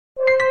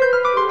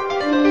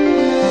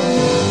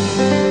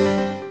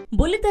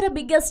బుల్లితెర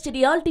biggest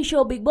reality show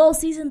big boss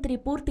season 3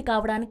 పూర్తి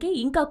కావడానికి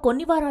ఇంకా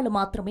కొన్ని వారాలు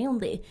మాత్రమే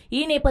ఉంది.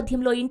 ఈ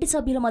నేపథ్యంలో ఇంటి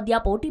సభ్యుల మధ్య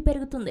పోటీ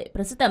పెరుగుతుంది.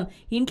 ప్రస్తుతం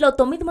ఇంట్లో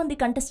 9 మంది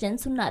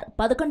కంటెస్టెంట్స్ ఉన్నారు.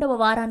 11వ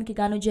వారానికి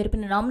గాను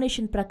జరిపిన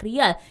నామినేషన్ ప్రక్రియ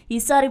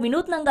ఈసారి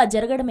వినూత్నంగా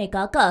జరగడమే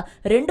కాక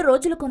 2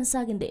 రోజులు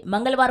కొనసాగింది.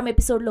 మంగళవారం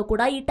ఎపిసోడ్లో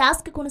కూడా ఈ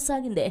టాస్క్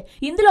కొనసాగింది.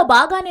 ఇందులో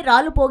బాగానే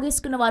రాళ్లు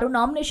పోగేసుకున్న వారు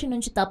నామినేషన్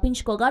నుంచి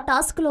తప్పించుకోగా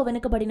టాస్క్ లో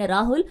వెనుకబడిన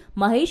రాహుల్,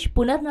 మహేష్,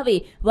 పునర్నవి,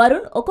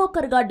 వరుణ్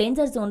ఒక్కొక్కరుగా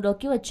డేంజర్ జోన్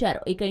లోకి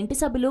వచ్చారు. ఇక ఇంటి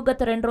సభ్యులు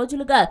గత 2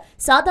 రోజులుగా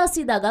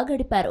సాదాసీదాగా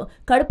గడిపారు.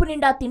 కడుపు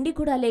నిండా తిండి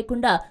కూడా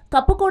లేకుండా,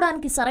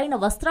 కప్పుకోవడానికి సరైన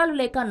వస్త్రాలు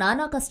లేక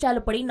నానా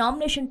కష్టాలు పడి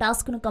నామినేషన్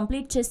టాస్క్ ను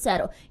కంప్లీట్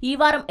చేశారు. ఈ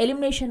వారం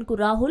ఎలిమినేషన్ కు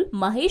రాహుల్,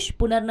 మహేష్,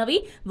 పునర్నవి,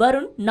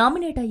 వరుణ్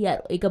నామినేట్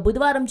అయ్యారు. ఇక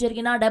బుధవారం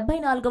జరిగిన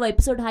 74వ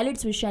ఎపిసోడ్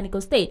హైలైట్స్ విషయానికి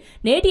వస్తే,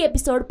 నేటి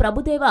ఎపిసోడ్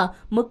ప్రభుదేవ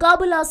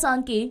ముకాబులా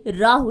సాంగ్ కి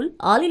రాహుల్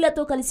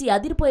ఆలీలతో కలిసి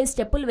అదిరిపోయే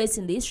స్టెప్పులు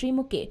వేసింది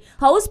శ్రీముఖి.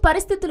 హౌస్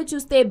పరిస్థితులు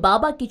చూస్తే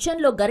బాబా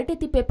కిచెన్ లో గరిటె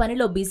తిప్పే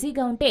పనిలో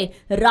బిజీగా ఉంటే,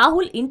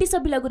 రాహుల్ ఇంటి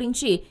సభ్యుల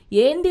గురించి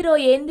ఏందిరో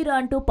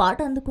అంటూ పాట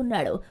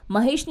అందుకున్నాడు.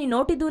 మహేష్ ని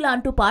నోటిదూల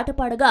అంటూ పాట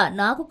పాడగా,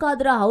 నాకు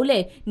కాదురా హౌలే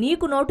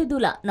నీకు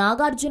నోటిదూల,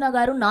 నాగార్జున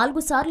గారు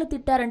 4 సార్లు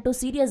తిట్టారంటూ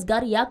సీరియస్ గా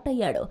రియాక్ట్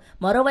అయ్యాడు.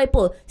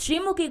 మరోవైపు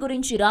శ్రీముఖి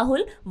గురించి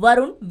రాహుల్,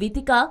 వరుణ్,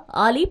 విథిక,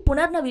 ఆలీ,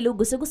 పునర్నవిలు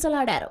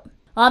గుసగుసలాడారు.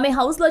 ఆమె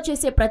హౌస్ లో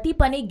చేసే ప్రతి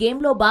పని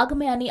గేమ్ లో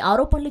భాగమే అని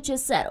ఆరోపణలు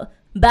చేశారు.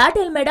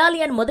 బ్యాటిల్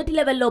మెడాలియన్ మొదటి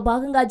లెవెల్లో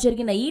భాగంగా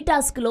జరిగిన ఈ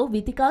టాస్క్ లో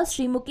విథిక,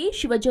 శ్రీముఖి,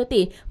 శివజ్యోతి,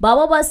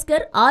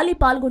 బాబాభాస్కర్, ఆలీ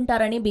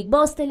పాల్గొంటారని బిగ్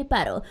బాస్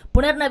తెలిపారు.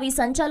 పునర్నవి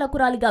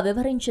సంచాలకురాలిగా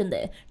వ్యవహరించింది.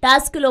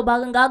 టాస్క్ లో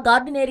భాగంగా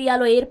గార్డెన్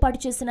ఏరియాలో ఏర్పాటు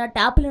చేసిన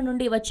ట్యాపుల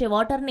నుండి వచ్చే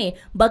వాటర్ ని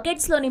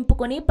బకెట్స్ లో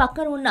నింపుకొని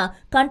పక్కన ఉన్న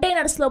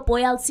కంటైనర్స్ లో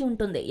పోయాల్సి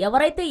ఉంటుంది.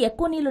 ఎవరైతే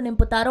ఎక్కువ నీళ్లు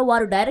నింపుతారో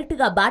వారు డైరెక్ట్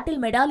గా బ్యాటిల్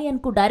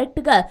మెడాలియన్ కు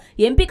డైరెక్ట్ గా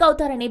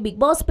ఎంపికవుతారని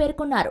బిగ్ బాస్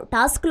పేర్కొన్నారు.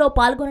 టాస్క్ లో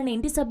పాల్గొనని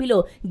ఇంటి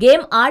సభ్యులు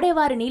గేమ్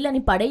ఆడేవారి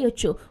నీళ్లని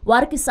పడేయొచ్చు,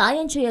 వారికి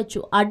సాయం చేయొచ్చు,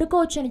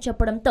 అడ్డుకోవచ్చని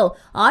చెప్పడంతో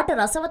ఆట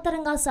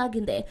రసవత్తరంగా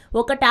సాగింది.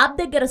 ఒక ట్యాప్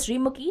దగ్గర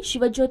శ్రీముఖి,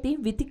 శివజ్యోతి,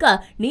 విథిక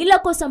నీళ్ల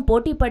కోసం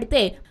పోటీ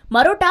పడితే,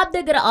 మరో ట్యాప్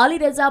దగ్గర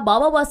ఆలీరెజా,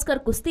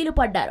 బాబాభాస్కర్ కుస్తీలు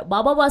పడ్డారు.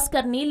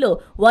 బాబాభాస్కర్ నీళ్లు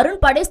వరుణ్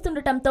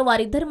పడేస్తుండటంతో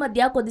వారిద్దరి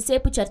మధ్య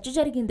కొద్దిసేపు చర్చ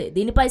జరిగింది.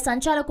 దీనిపై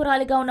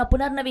సంచాలకురాలిగా ఉన్న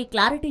పునర్నవి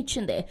క్లారిటీ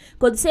ఇచ్చింది.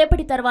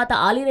 కొద్దిసేపటి తర్వాత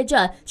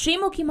ఆలీరెజా,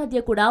 శ్రీముఖి మధ్య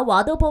కూడా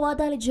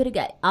వాదోపవాదాలు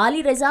జరిగాయి.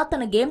 ఆలీరెజా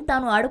తన గేమ్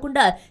తాను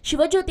ఆడకుండా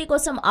శివజ్యోతి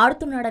కోసం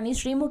ఆడుతున్నాడని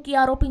శ్రీముఖి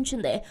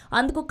ఆరోపించింది.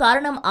 అందుకు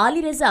కారణం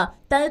ఆలీరెజా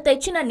తను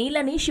తెచ్చిన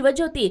నీళ్లని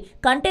శివజ్యోతి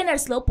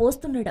కంటైనర్స్ లో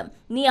పోస్తుండడం.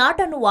 నీ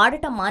ఆటను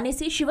వాడటం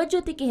మానేసి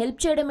శివజ్యోతికి హెల్ప్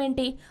చేయడం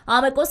ఏంటి,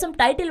 ఆమె కోసం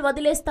టైటిల్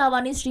వదిలేస్తావా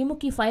అని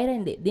శ్రీముఖి ఫైర్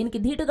అయింది. దీనికి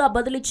ధీటుగా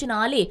బదులిచ్చిన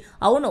ఆలీ,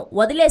 అవును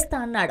వదిలేస్తా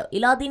అన్నాడు.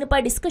 ఇలా దీనిపై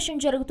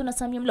డిస్కషన్ జరుగుతున్న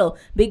సమయంలో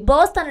బిగ్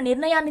బాస్ తన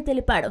నిర్ణయాన్ని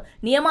తెలిపాడు.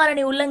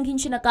 నియమాలని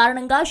ఉల్లంఘించిన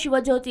కారణంగా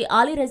శివజ్యోతి,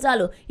 ఆలీ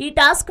రెజాలు ఈ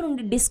టాస్క్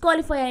నుండి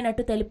డిస్క్వాలిఫై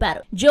అయినట్టు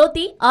తెలిపారు.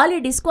 జ్యోతి, ఆలీ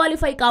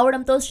డిస్క్వాలిఫై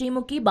కావడంతో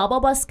శ్రీముఖి,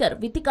 బాబాభాస్కర్,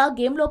 విథిక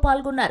గేమ్ లో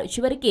పాల్గొన్నారు.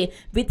 చివరికి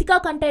విథిక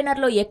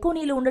కంటైనర్ లో ఎక్కువ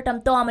నీళ్లు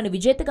ఉండటంతో ఆమెను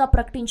విజేతగా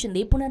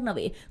ప్రకటించింది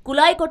పునర్నవి.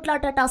 కులాయి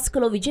కొట్లాట టాస్క్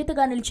లో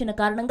విజేతగా నిలిచిన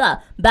కారణంగా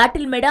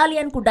బ్యాటిల్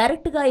మెడాలియన్ కు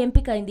డైరెక్ట్ గా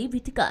ఎంపికైంది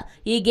విథిక.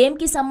 ఈ గేమ్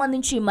కి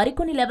సంబంధించి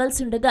మరికొన్ని లెవెల్స్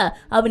ఉండగా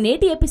అవి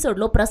నేటి ఎపిసోడ్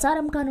లో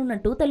ప్రసారం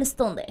కానున్నట్టు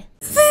తెలుస్తోంది.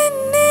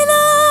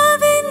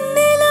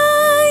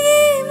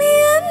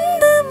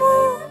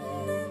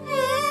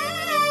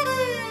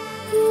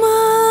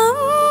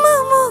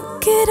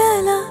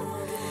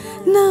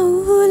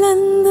 నవ్వు